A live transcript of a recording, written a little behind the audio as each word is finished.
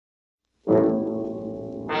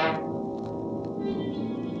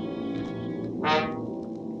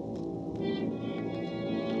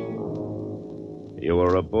You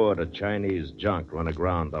were aboard a Chinese junk run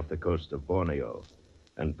aground off the coast of Borneo.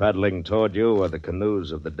 And paddling toward you are the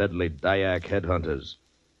canoes of the deadly Dayak headhunters.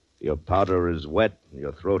 Your powder is wet and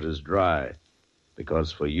your throat is dry.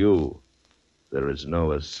 Because for you, there is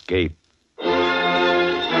no escape.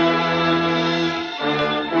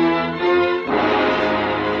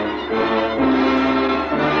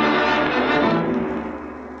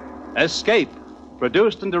 Escape,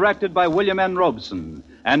 produced and directed by William N. Robeson,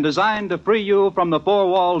 and designed to free you from the four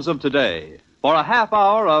walls of today for a half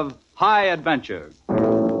hour of high adventure.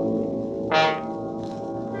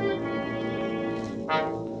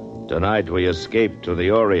 Tonight we escape to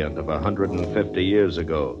the Orient of 150 years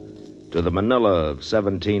ago, to the Manila of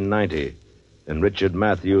 1790, in Richard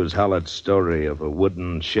Matthews Hallett's story of a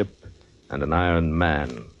wooden ship and an iron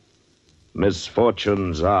man.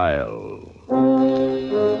 Misfortune-s Isle.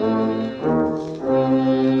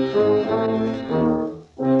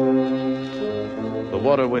 The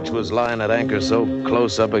water witch was lying at anchor so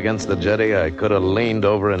close up against the jetty I could have leaned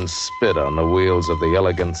over and spit on the wheels of the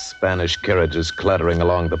elegant Spanish carriages clattering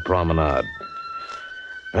along the promenade.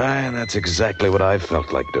 And that's exactly what I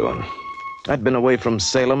felt like doing. I'd been away from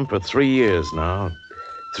Salem for 3 years now.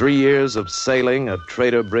 3 years of sailing a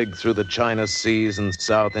trader brig through the China Seas and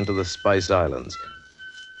south into the Spice Islands.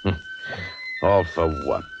 All for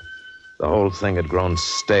what? The whole thing had grown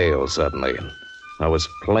stale suddenly, and I was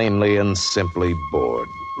plainly and simply bored.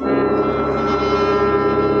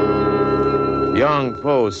 Young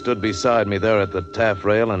Poe stood beside me there at the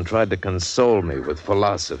taffrail and tried to console me with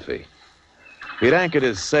philosophy. He'd anchored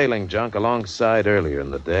his sailing junk alongside earlier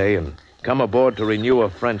in the day and come aboard to renew a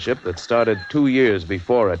friendship that started 2 years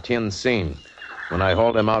before at Tientsin, when I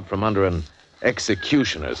hauled him out from under an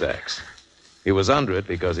executioner's axe. He was under it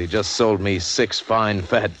because he just sold me 6 fine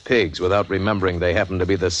fat pigs without remembering they happened to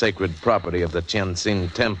be the sacred property of the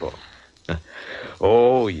Tientsin Temple.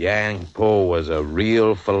 Oh, Yang Po was a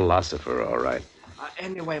real philosopher, all right.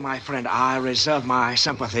 Anyway, my friend, I reserve my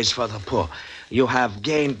sympathies for the poor. You have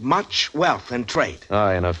gained much wealth in trade.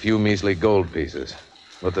 Aye, and a few measly gold pieces.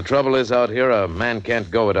 But the trouble is, out here, a man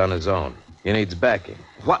can't go it on his own. He needs backing.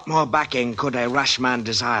 What more backing could a rash man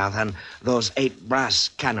desire than those 8 brass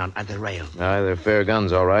cannon at the rail? Aye, they're fair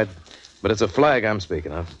guns, all right. But it's a flag I'm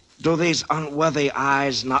speaking of. Do these unworthy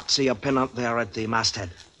eyes not see a pennant there at the masthead?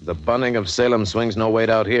 The bunning of Salem swings no weight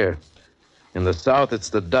out here. In the south, it's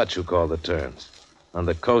the Dutch who call the turns. On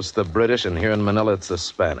the coast, the British, and here in Manila, it's the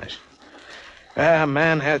Spanish.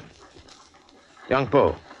 Man had... Young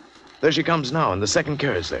Po. There she comes now, in the second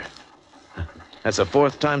carriage there. That's the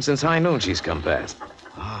 4th time since high noon she's come past.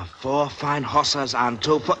 4 fine horses and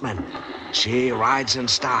 2 footmen. She rides in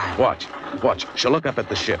style. Watch. She'll look up at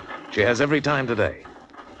the ship. She has every time today.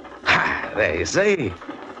 Ha! There you see.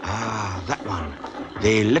 That one.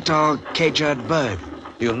 The little caged bird.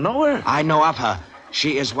 You know her? I know of her.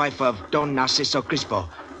 She is wife of Don Narciso Crispo,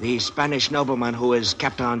 the Spanish nobleman who is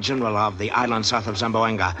Captain General of the island south of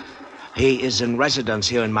Zamboanga. He is in residence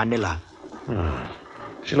here in Manila.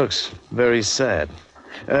 She looks very sad.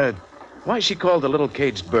 Why is she called the little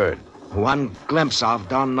caged bird? One glimpse of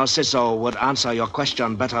Don Narciso would answer your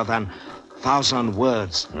question better than 1,000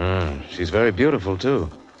 words. She's very beautiful, too.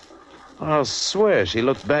 I'll swear she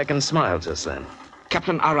looked back and smiled just then.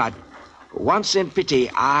 Captain Arad, once in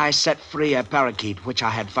pity, I set free a parakeet which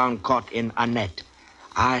I had found caught in a net.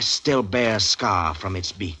 I still bear a scar from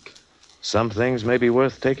its beak. Some things may be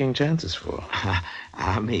worth taking chances for.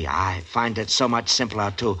 I find it so much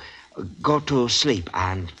simpler to go to sleep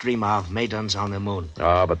and dream of maidens on the moon.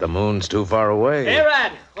 Oh, but the moon's too far away. Hey,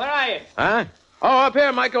 Rad, where are you? Huh? Oh, up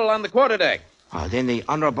here, Michael, on the quarterdeck. Then the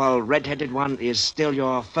honorable red-headed one is still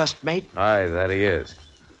your first mate? Aye, that he is.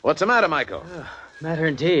 What's the matter, Michael? Matter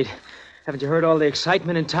indeed. Haven't you heard all the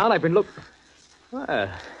excitement in town? I've been looking... Well,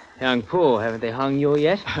 young Po, haven't they hung you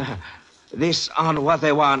yet? This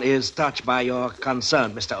unworthy one is touched by your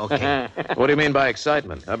concern, Mr. O'Kane. What do you mean by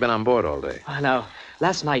excitement? I've been on board all day. Now,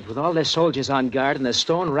 last night, with all their soldiers on guard and the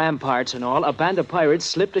stone ramparts and all, a band of pirates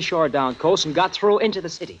slipped ashore down coast and got through into the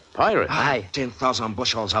city. Pirates? Aye, 10,000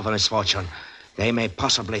 bushels of misfortune. They may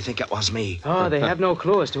possibly think it was me. Oh, they have no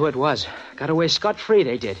clue as to who it was. Got away scot-free,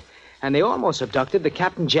 they did. And they almost abducted the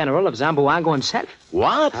Captain General of Zamboanga himself.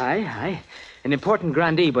 What? Aye. An important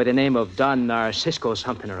grandee by the name of Don Narcisco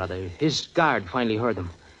something or other. His guard finally heard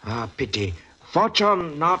them. Pity.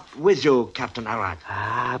 Fortune not with you, Captain Arad.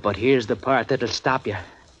 But here's the part that'll stop you.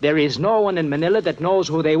 There is no one in Manila that knows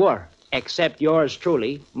who they were, except yours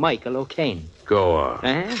truly, Michael O'Kane. Go on.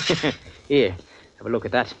 Here, have a look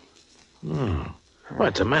at that. Why,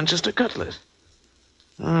 it's a Manchester cutlass.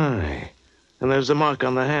 Aye. And there's a mark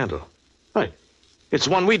on the handle. Why, It's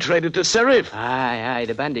one we traded to Serif. Aye,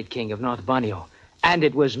 the bandit king of North Borneo. And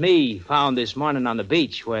it was me found this morning on the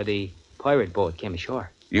beach where the pirate boat came ashore.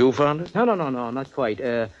 You found it? No, not quite.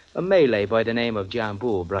 A Malay by the name of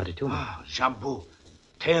Jambu brought it to me. Ah, Jambu.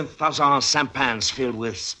 10,000 sampans filled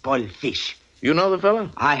with spoiled fish. You know the fellow?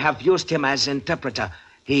 I have used him as interpreter.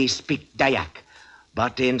 He speaks Dayak.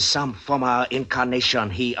 But in some former incarnation,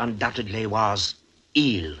 he undoubtedly was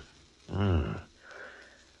ill.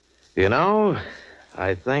 You know,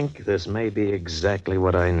 I think this may be exactly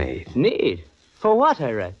what I need. Need? For what,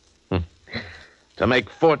 I read? To make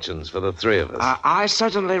fortunes for the three of us. I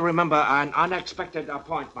certainly remember an unexpected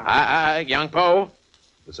appointment. Young Po.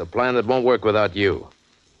 It's a plan that won't work without you.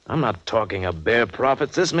 I'm not talking of bare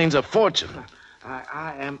profits. This means a fortune.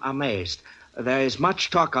 I am amazed. There is much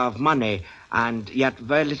talk of money, and yet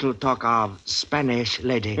very little talk of Spanish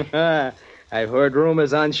lady. I've heard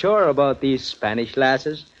rumors on shore about these Spanish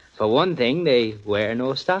lasses. For one thing, they wear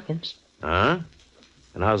no stockings. Huh?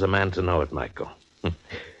 And how's a man to know it, Michael?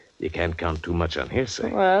 You can't count too much on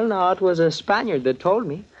hearsay. Well, no, it was a Spaniard that told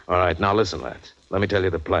me. All right, now listen, lads. Let me tell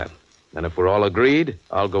you the plan. And if we're all agreed,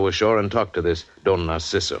 I'll go ashore and talk to this Don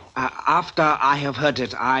Narciso. After I have heard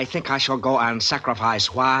it, I think I shall go and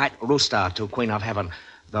sacrifice White Rooster to Queen of Heaven,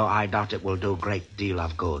 though I doubt it will do a great deal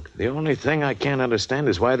of good. The only thing I can't understand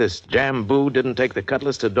is why this Jambu didn't take the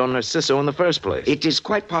cutlass to Don Narciso in the first place. It is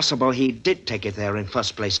quite possible he did take it there in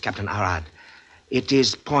first place, Captain Arad. It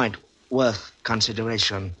is point worth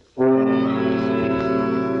consideration.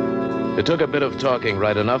 It took a bit of talking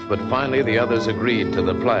right enough, but finally the others agreed to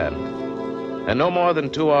the plan. And no more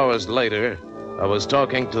than 2 hours later, I was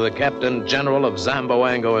talking to the Captain General of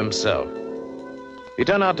Zamboanga himself. He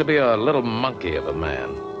turned out to be a little monkey of a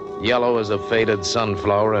man, yellow as a faded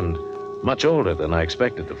sunflower and much older than I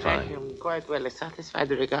expected to find. I am quite well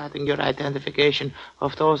satisfied regarding your identification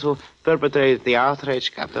of those who perpetrated the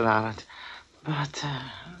outrage, Captain Arnott. But,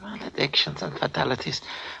 maledictions and fatalities.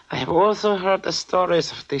 I have also heard the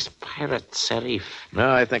stories of this pirate Serif.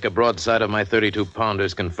 No, I think a broadside of my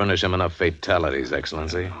 32-pounders can furnish him enough fatalities,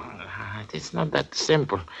 Excellency. It is not that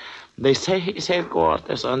simple. They say his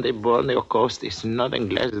headquarters on the Borneo coast is nothing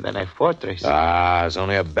less than a fortress. It's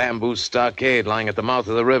only a bamboo stockade lying at the mouth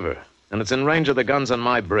of the river. And it's in range of the guns on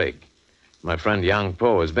my brig. My friend Yang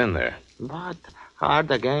Po has been there. But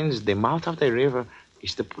hard against the mouth of the river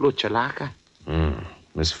is the Pluchalaka.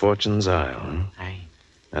 Misfortune-s Isle, huh? Aye.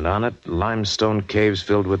 And on it, limestone caves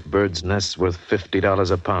filled with birds' nests worth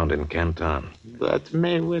 $50 a pound in Canton. That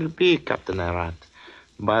may well be, Captain Arad.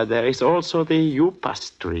 But there is also the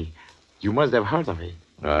Upas tree. You must have heard of it.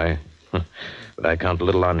 Aye. But I count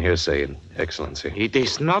little on hearsay, Excellency. It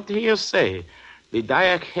is not hearsay. The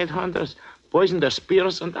Dayak headhunters poison their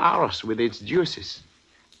spears and arrows with its juices.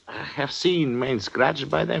 I have seen men scratched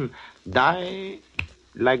by them die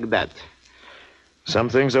like that. Some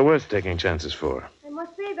things are worth taking chances for. I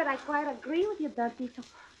must say that I quite agree with you, Dartito.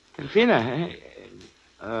 Delfina,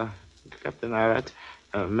 Captain Arad,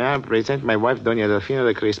 may I present my wife, Doña Delfina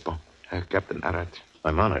de Crispo? Captain Arad.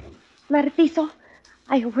 I'm honored. Narciso,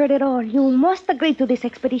 I have heard it all. You must agree to this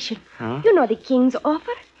expedition. Huh? You know the king's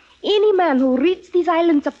offer. Any man who rids these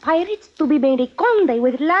islands of pirates to be made a conde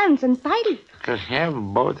with lands and titles. I have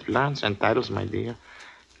both lands and titles, my dear.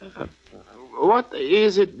 What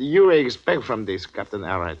is it you expect from this, Captain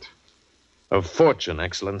Arad? A fortune,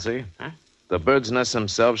 Excellency. Huh? The bird's nests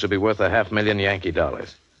themselves should be worth $500,000 Yankee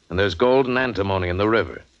dollars. And there's gold and antimony in the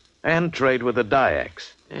river. And trade with the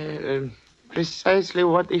Dyaks. Precisely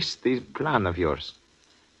what is the plan of yours?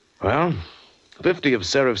 Well, 50 of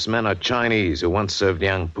Serif's men are Chinese who once served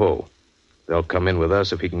Yang Po. They'll come in with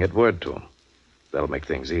us if he can get word to them. That'll make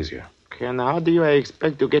things easier. And how do you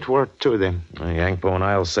expect to get word to them? Yang Po and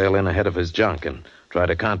I'll sail in ahead of his junk and try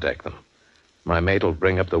to contact them. My mate will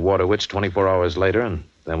bring up the Water Witch 24 hours later, and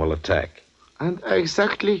then we'll attack. And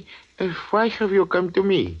exactly why have you come to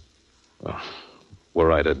me? Well,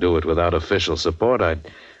 were I to do it without official support, I'd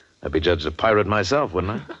be judged a pirate myself,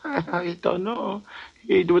 wouldn't I? I don't know.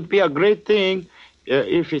 It would be a great thing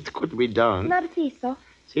if it could be done. Narciso,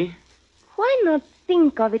 See? why not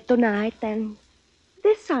think of it tonight and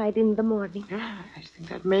decide in the morning? Yeah, I think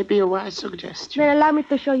that may be a wise suggestion. Then allow me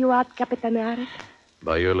to show you out, Captain Arad.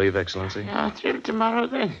 By your leave, Excellency. Yeah, till tomorrow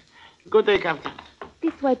then. Good day, Captain.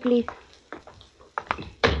 This way, please.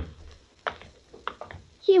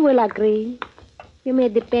 He will agree. You may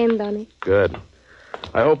depend on it. Good.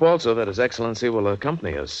 I hope also that His Excellency will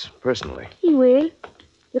accompany us personally. He will.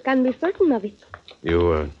 You can be certain of it.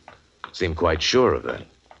 You seem quite sure of that.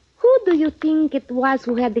 Who do you think it was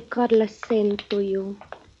who had the cutlass sent to you?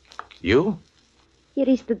 You? Here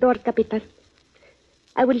is the door, Capitan.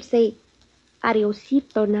 I will say,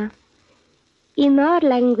 Adiosito na. In our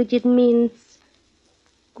language, it means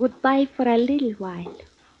goodbye for a little while.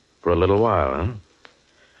 For a little while, huh?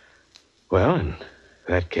 Well, in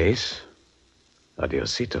that case,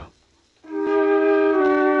 adiosito.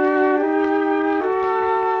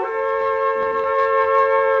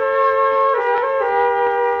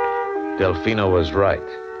 Delfino was right.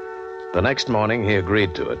 The next morning, he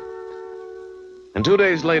agreed to it. And 2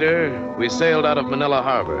 days later, we sailed out of Manila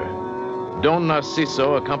Harbor. Don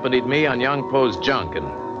Narciso accompanied me on young Poe's junk, and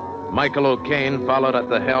Michael O'Kane followed at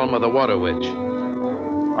the helm of the Water Witch.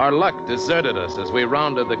 Our luck deserted us as we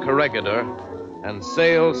rounded the Corregidor and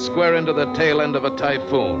sailed square into the tail end of a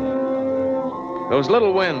typhoon. There was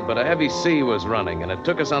little wind, but a heavy sea was running, and it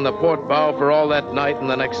took us on the port bow for all that night and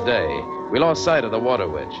the next day. We lost sight of the Water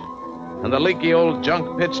Witch, and the leaky old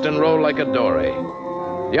junk pitched and rolled like a dory.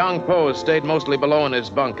 Young Poe stayed mostly below in his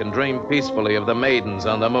bunk and dreamed peacefully of the maidens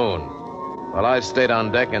on the moon, while I stayed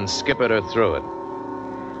on deck and skippered her through it.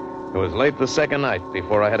 It was late the second night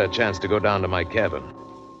before I had a chance to go down to my cabin.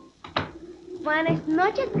 Buenas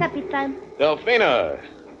noches, Capitan. Delfina!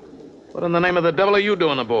 What in the name of the devil are you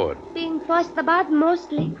doing aboard? Being tossed about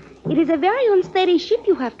mostly. It is a very unsteady ship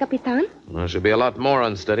you have, Capitan. Well, she'll be a lot more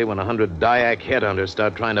unsteady when 100 Dyak headhunters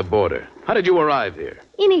start trying to board her. How did you arrive here?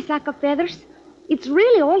 In a sack of feathers. It's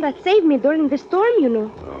really all that saved me during the storm, you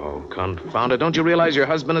know. Oh, confound it. Don't you realize your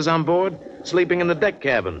husband is on board? Sleeping in the deck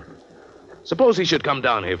cabin. Suppose he should come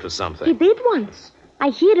down here for something. He did once. I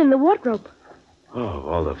hid in the wardrobe. Oh,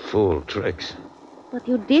 all the fool tricks. But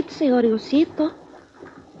you did say Oriosito.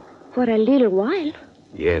 For a little while.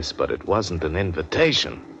 Yes, but it wasn't an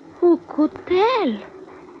invitation. Who could tell?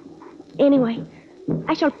 Anyway,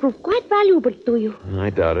 I shall prove quite valuable to you. I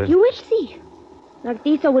doubt it. You will see.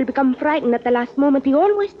 Narciso will become frightened at the last moment. He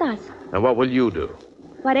always does. And what will you do?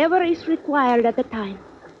 Whatever is required at the time.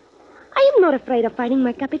 I am not afraid of fighting,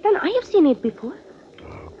 my Capitan. I have seen it before.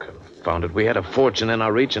 Oh, confound it. We had a fortune in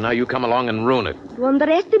our reach, and now you come along and ruin it. You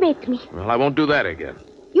underestimate me. Well, I won't do that again.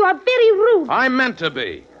 You are very rude. I meant to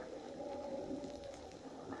be.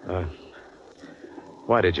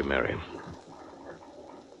 Why did you marry him?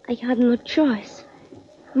 I had no choice.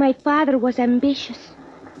 My father was ambitious.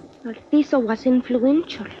 Narciso was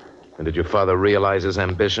influential. And did your father realize his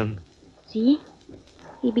ambition? See?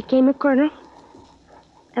 He became a colonel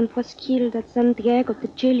and was killed at Santiago de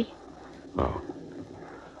Chile. Oh.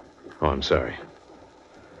 Oh, I'm sorry.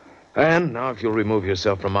 And now if you'll remove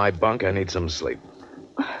yourself from my bunk, I need some sleep.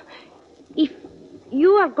 If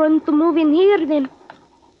you are going to move in here, then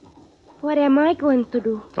what am I going to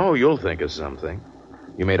do? Oh, you'll think of something.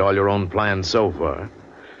 You made all your own plans so far.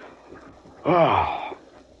 Oh,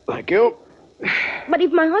 thank you. But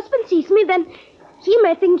if my husband sees me, then he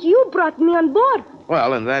may think you brought me on board.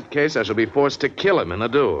 Well, in that case, I shall be forced to kill him in a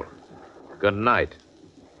duel. Good night.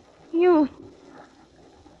 You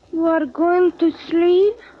are going to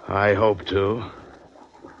sleep? I hope to.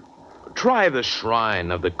 Try the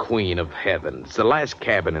shrine of the Queen of Heaven. It's the last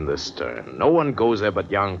cabin in the stern. No one goes there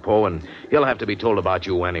but young Poe, and he'll have to be told about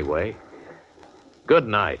you anyway. Good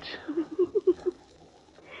night.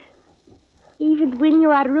 Even when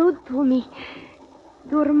you are rude to me,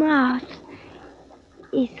 your mouth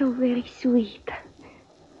is so very sweet.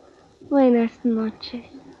 Buenas noches.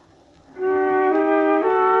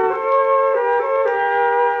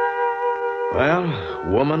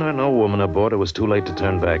 Well, woman or no woman aboard, it was too late to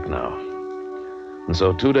turn back now. And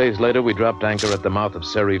so 2 days later, we dropped anchor at the mouth of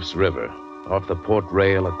Serif's River. Off the port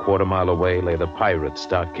rail, a quarter-mile away, lay the pirate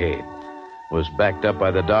stockade. It was backed up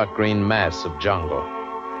by the dark green mass of jungle.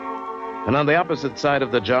 And on the opposite side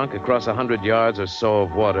of the junk, across 100 yards or so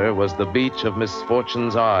of water, was the beach of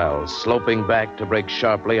Misfortune-s Isle, sloping back to break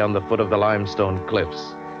sharply on the foot of the limestone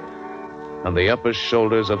cliffs. On the upper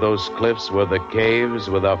shoulders of those cliffs were the caves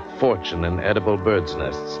with a fortune in edible birds'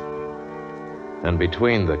 nests. And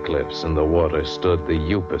between the cliffs and the water stood the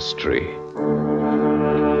Upas tree.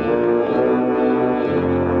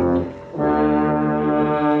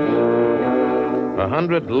 A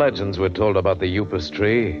 100 legends were told about the Upas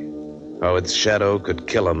tree, how its shadow could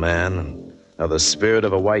kill a man, and how the spirit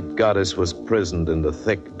of a white goddess was prisoned in the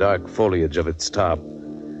thick, dark foliage of its top,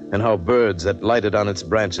 and how birds that lighted on its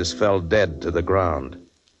branches fell dead to the ground.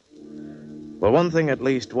 Well, one thing at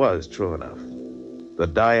least was true enough. The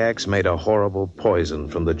Dyaks made a horrible poison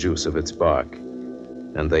from the juice of its bark,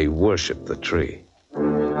 and they worshipped the tree.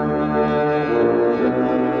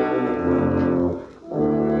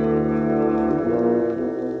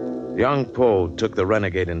 Young Poe took the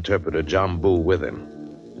renegade interpreter Jambu with him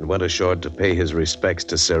and went ashore to pay his respects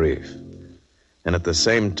to Serif, and at the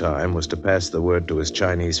same time was to pass the word to his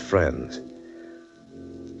Chinese friends.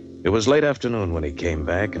 It was late afternoon when he came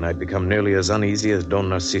back, and I'd become nearly as uneasy as Don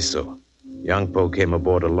Narciso. Young Po came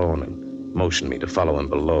aboard alone and motioned me to follow him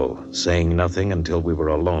below, saying nothing until we were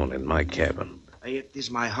alone in my cabin. It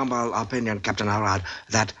is my humble opinion, Captain Arad,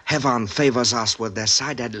 that heaven favors us with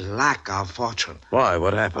decided lack of fortune. Why?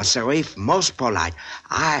 What happened? Sharif, most polite.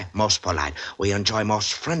 I, most polite. We enjoy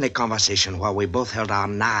most friendly conversation while we both held our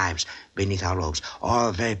knives beneath our robes.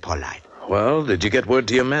 All very polite. Well, did you get word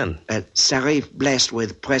to your men? Sharif blessed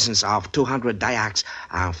with presence of 200 Dayaks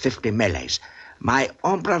and 50 Malays. My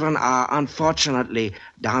own brethren are unfortunately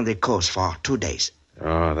down the coast for 2 days.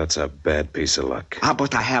 Oh, that's a bad piece of luck.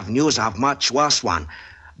 But I have news of much worse one.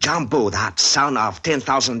 Jambu, that son of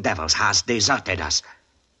 10,000 devils, has deserted us.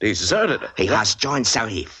 Deserted? He has joined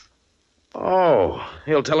Sharif. Oh,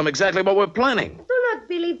 he'll tell him exactly what we're planning. Do not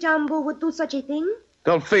believe Jambu would do such a thing.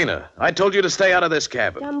 Delphina, I told you to stay out of this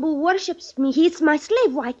cabin. Jambu worships me. He is my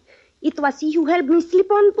slave. Why, it was he who helped me sleep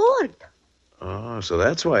on board. Oh, so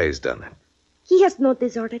that's why he's done it. He has not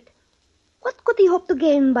deserted. What could he hope to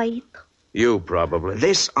gain by it? You, probably.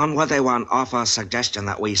 This unworthy one offers suggestion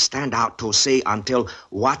that we stand out to sea until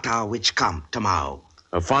water which come tomorrow.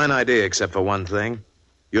 A fine idea, except for one thing.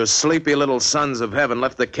 Your sleepy little sons of heaven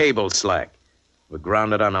left the cable slack. We're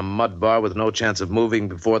grounded on a mud bar with no chance of moving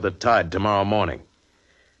before the tide tomorrow morning.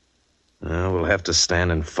 We'll have to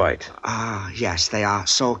stand and fight. Yes, they are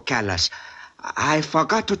so careless. I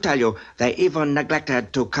forgot to tell you, they even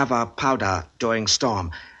neglected to cover powder during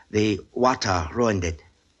storm. The water ruined it.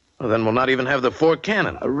 Well, then we'll not even have the 4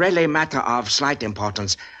 cannon. Really matter of slight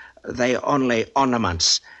importance. They only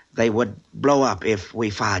ornaments. They would blow up if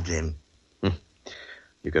we fired them.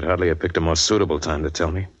 You could hardly have picked a more suitable time to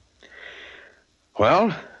tell me.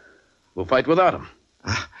 Well, we'll fight without them.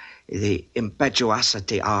 The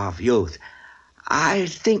impetuosity of youth. I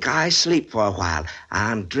think I sleep for a while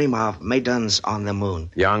and dream of maidens on the moon.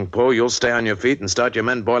 Young Po, you'll stay on your feet and start your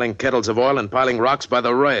men boiling kettles of oil and piling rocks by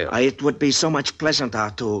the rail. It would be so much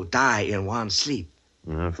pleasanter to die in one sleep.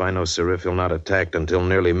 If I know Sirif, he'll not attack until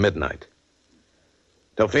nearly midnight.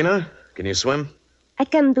 Delphina, can you swim? I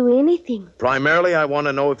can do anything. Primarily, I want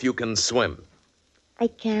to know if you can swim. I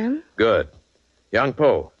can. Good. Young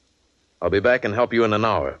Po, I'll be back and help you in an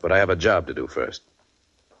hour, but I have a job to do first.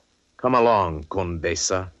 Come along,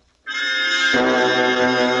 Condesa.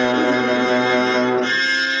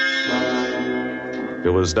 It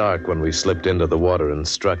was dark when we slipped into the water and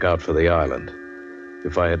struck out for the island.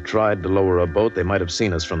 If I had tried to lower a boat, they might have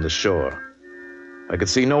seen us from the shore. I could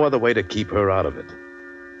see no other way to keep her out of it.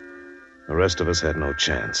 The rest of us had no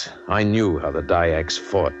chance. I knew how the Dayaks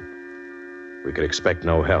fought. We could expect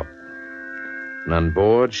no help. And on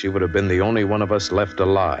board, she would have been the only one of us left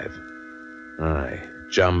alive. Aye,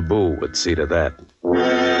 Jambu would see to that.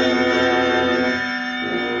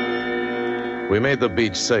 We made the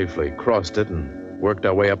beach safely, crossed it, and worked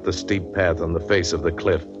our way up the steep path on the face of the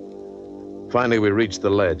cliff. Finally, we reached the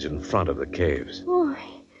ledge in front of the caves. Oh,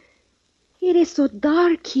 it is so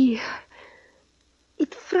dark here.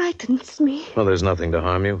 It frightens me. Well, there's nothing to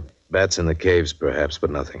harm you. Bats in the caves, perhaps, but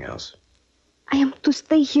nothing else. I am to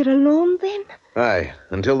stay here alone, then? Aye,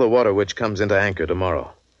 until the water witch comes into anchor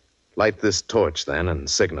tomorrow. Light this torch, then, and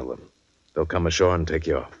signal them. They'll come ashore and take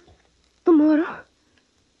you off. Tomorrow?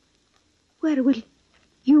 Where will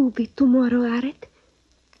you be tomorrow, Aret?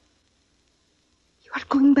 You are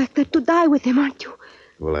going back there to die with him, aren't you?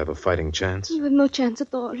 We'll have a fighting chance. You have no chance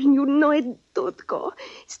at all. You know it. Don't go.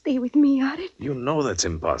 Stay with me, Aret. You know that's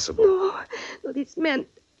impossible. No, this man,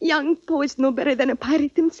 young Po, is no better than a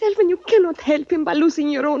pirate himself, and you cannot help him by losing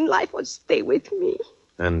your own life. Or stay with me.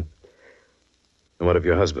 And what of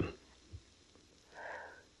your husband?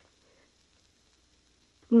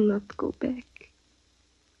 Do not go back.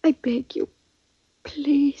 I beg you.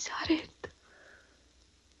 Please, Aret.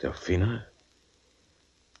 Delphina,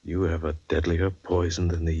 you have a deadlier poison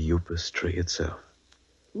than the upas tree itself.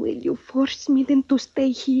 Will you force me then to stay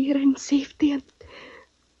here in safety and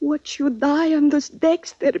watch you die on those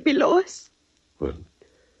decks there below us? Would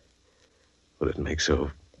it make so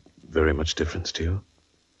very much difference to you?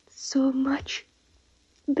 So much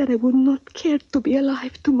that I would not care to be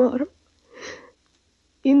alive tomorrow.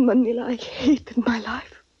 In Manila, I hated my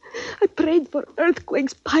life. I prayed for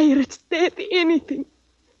earthquakes, pirates, death, anything.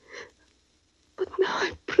 But now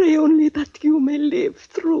I pray only that you may live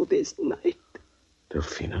through this night.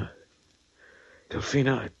 Delphina,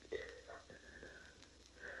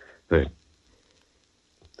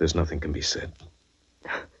 there's nothing can be said.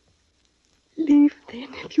 Leave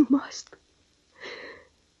then if you must.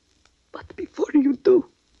 But before you do,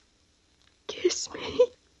 kiss me.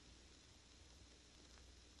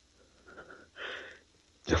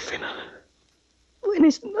 Delphina. When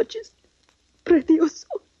Buenas noches, precioso.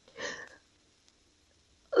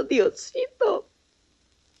 Adiosito.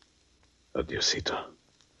 Adiosito.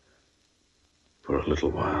 For a little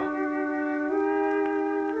while.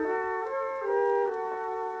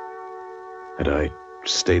 Had I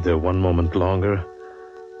stayed there one moment longer,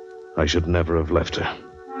 I should never have left her.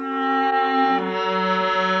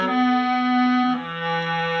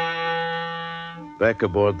 Back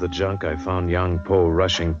aboard the junk, I found Yang Po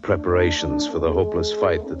rushing preparations for the hopeless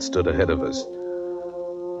fight that stood ahead of us.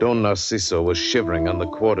 Don Narciso was shivering on the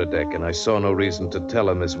quarterdeck, and I saw no reason to tell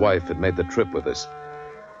him his wife had made the trip with us.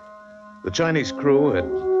 The Chinese crew had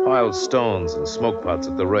piled stones and smoke pots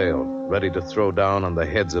at the rail, ready to throw down on the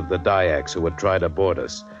heads of the Dyaks who had tried to board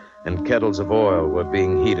us, and kettles of oil were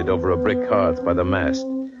being heated over a brick hearth by the mast.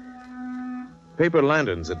 Paper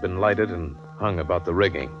lanterns had been lighted and hung about the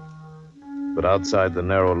rigging. But outside the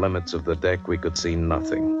narrow limits of the deck, we could see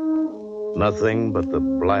nothing. Nothing but the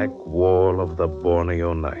black wall of the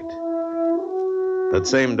Borneo night. That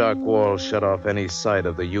same dark wall shut off any sight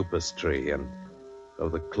of the upas tree and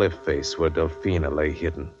of the cliff face where Delfina lay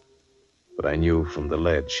hidden. But I knew from the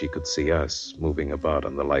ledge she could see us moving about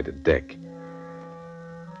on the lighted deck.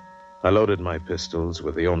 I loaded my pistols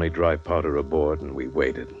with the only dry powder aboard, and we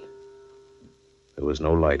waited. There was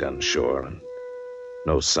no light on shore and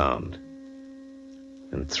no sound.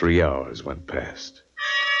 And 3 hours went past.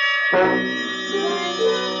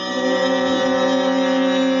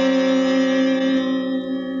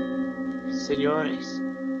 Senores,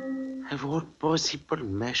 have all possible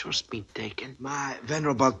measures been taken? My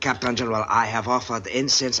venerable Captain General, I have offered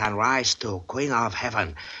incense and rice to Queen of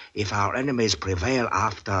Heaven. If our enemies prevail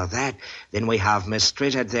after that, then we have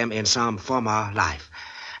mistreated them in some former life.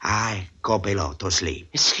 I go below to sleep.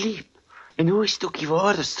 Sleep? And who is to give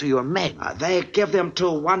orders to your men? They give them to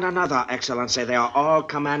one another, Excellency. They are all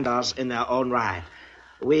commanders in their own right.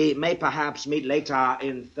 We may perhaps meet later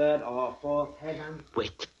in third or fourth heaven.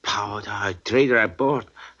 With powder, a trader aboard,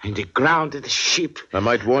 and the ground of the ship. I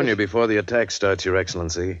might warn you before the attack starts, Your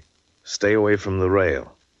Excellency. Stay away from the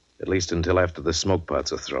rail, at least until after the smoke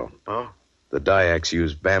pots are thrown. Oh? The Dyaks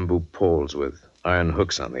use bamboo poles with iron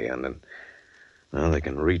hooks on the end, and they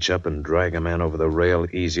can reach up and drag a man over the rail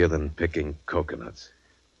easier than picking coconuts.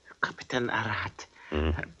 Captain Arat,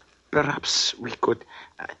 perhaps we could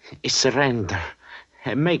surrender.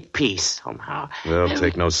 Make peace somehow. They'll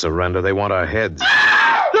take no surrender. They want our heads.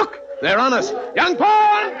 Look! They're on us! Young Paul,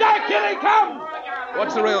 on deck! Here they come!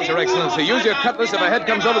 Watch the rails, Your Excellency. Use your cutlass if a head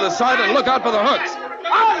comes over the side, and look out for the hooks.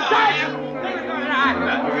 On deck!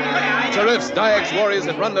 Sheriffs, Dyaks warriors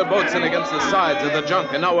had run their boats in against the sides of the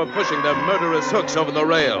junk, and now were pushing their murderous hooks over the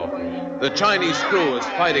rail. The Chinese crew is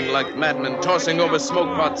fighting like madmen, tossing over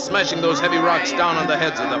smoke pots, smashing those heavy rocks down on the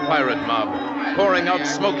heads of the pirate mob, pouring out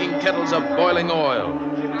smoking kettles of boiling oil.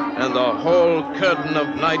 And the whole curtain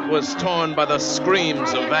of night was torn by the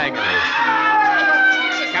screams of agony.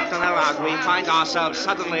 Captain Elrod, we find ourselves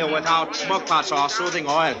suddenly without smoke pots or soothing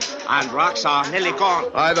oil, and rocks are nearly gone.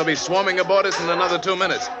 Aye, they'll be swarming aboard us in another 2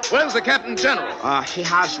 minutes. Where's the Captain General? He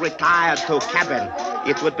has retired to cabin.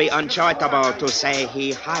 It would be uncharitable to say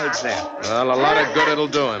he hides there. Well, a lot of good it'll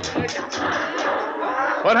do him.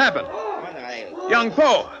 What happened? Young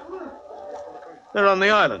Po! They're on the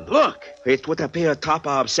island. Look! It would appear top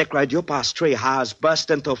of sacred upas tree has burst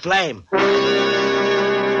into flame.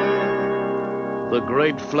 The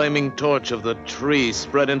great flaming torch of the tree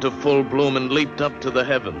spread into full bloom and leaped up to the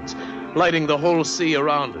heavens, lighting the whole sea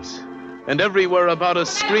around us. And everywhere about us,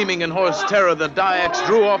 screaming in hoarse terror, the Dyaks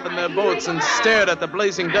drew off in their boats and stared at the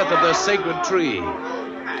blazing death of their sacred tree.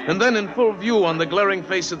 And then in full view on the glaring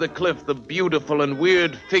face of the cliff, the beautiful and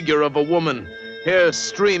weird figure of a woman, hair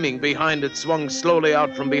streaming behind it, swung slowly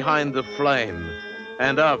out from behind the flame,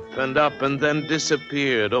 and up, and then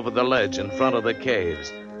disappeared over the ledge in front of the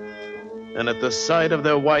caves. And at the sight of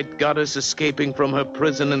their white goddess escaping from her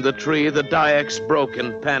prison in the tree, the Dyaks broke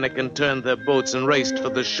in panic and turned their boats and raced for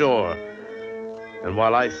the shore. And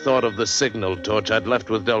while I thought of the signal torch I'd left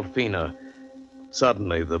with Delfina,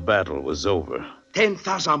 suddenly the battle was over.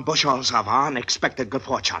 10,000 bushels of unexpected good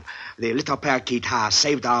fortune. The little parakeet has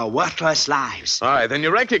saved our worthless lives. Aye, then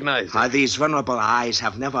you recognize it. These venerable eyes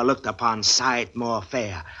have never looked upon sight more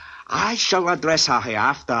fair. I shall address her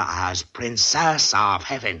hereafter as Princess of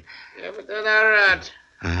Heaven. Captain Arat.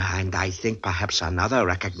 And I think perhaps another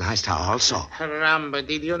recognized her also. Caramba,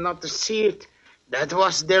 did you not see it? That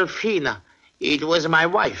was Delfina. It was my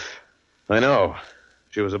wife. I know.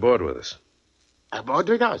 She was aboard with us. Aboard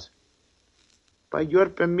with us? By your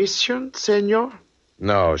permission, senor?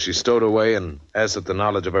 No, she stowed away and asked that the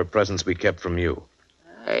knowledge of her presence be kept from you.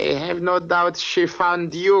 I have no doubt she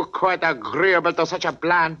found you quite agreeable to such a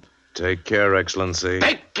plan. Take care, Excellency.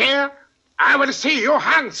 Take care. I will see you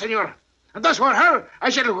hanged, senor. And as for her, I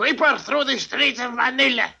shall whip her through the streets of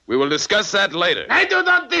Manila. We will discuss that later. I do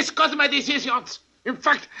not discuss my decisions. In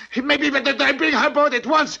fact, it may be better that I bring her both at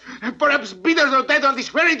once. Perhaps beat her to death on this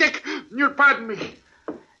very deck. You'll pardon me.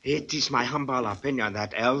 It is my humble opinion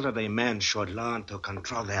that elderly men should learn to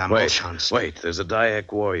control their emotions. Wait, there's a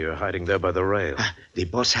Dayak warrior hiding there by the rail. The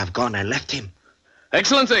boats have gone and left him.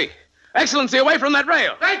 Excellency! Excellency, away from that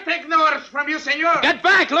rail! I take no orders from you, senor. Get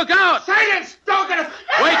back! Look out! Silence! Don't get it!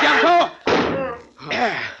 Wait, Yanko!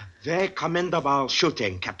 Very commendable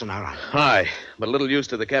shooting, Captain Aran. Aye, but little use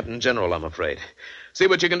to the Captain General, I'm afraid. See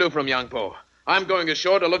what you can do from Yangpo. I'm going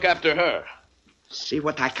ashore to look after her. See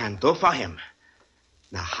what I can do for him.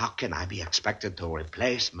 Now, how can I be expected to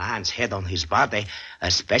replace man's head on his body,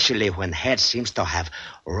 especially when head seems to have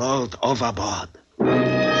rolled overboard?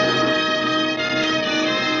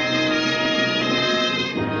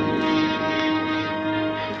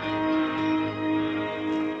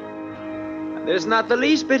 There's not the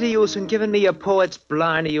least bit of use in giving me a poet's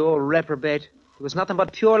blarney, you old reprobate. It was nothing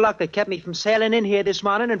but pure luck that kept me from sailing in here this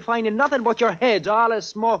morning and finding nothing but your heads all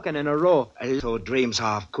a-smoking in a row. Little dreams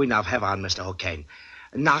of Queen of Heaven, Mr. O'Kane.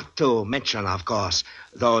 Not to mention, of course,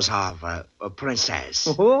 those of a princess.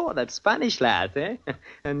 Oh, that Spanish lad, eh?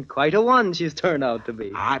 And quite a one she's turned out to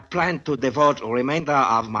be. I plan to devote the remainder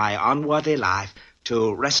of my unworthy life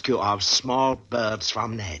to rescue of small birds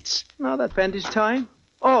from nets. Oh, that plenty's time.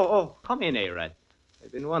 Oh, come in, Arad.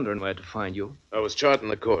 I've been wondering where to find you. I was charting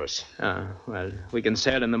the course. Well, we can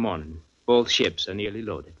sail in the morning. Both ships are nearly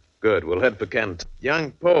loaded. Good, we'll head for Kent.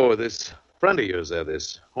 Yangpo, this friend of yours there,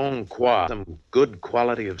 this Hong Kwa, some good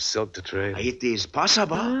quality of silk to trade. It is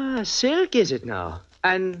possible. Silk is it now?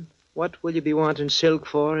 And what will you be wanting silk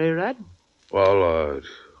for, Arad? Well,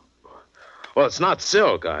 it's not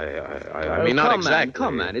silk. I mean, not exactly.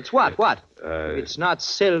 Come, man. It's what? If it's not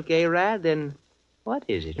silk, Arad, then what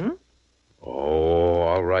is it, Oh,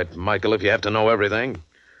 all right, Michael, if you have to know everything.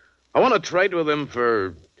 I want to trade with him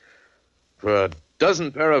for a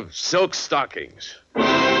dozen pair of silk stockings.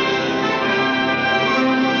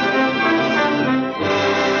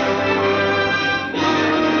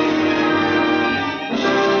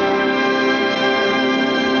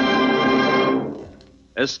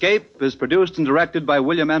 Escape is produced and directed by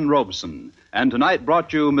William N. Robeson, and tonight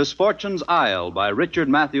brought you Misfortune-s Isle by Richard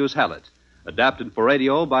Matthews Hallett, adapted for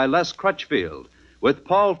radio by Les Crutchfield, with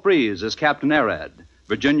Paul Frees as Captain Arad,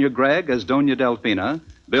 Virginia Gregg as Dona Delfina,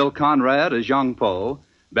 Bill Conrad as Young Po,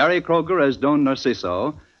 Barry Kroger as Don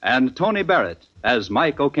Narciso, and Tony Barrett as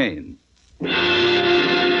Mike O'Kane.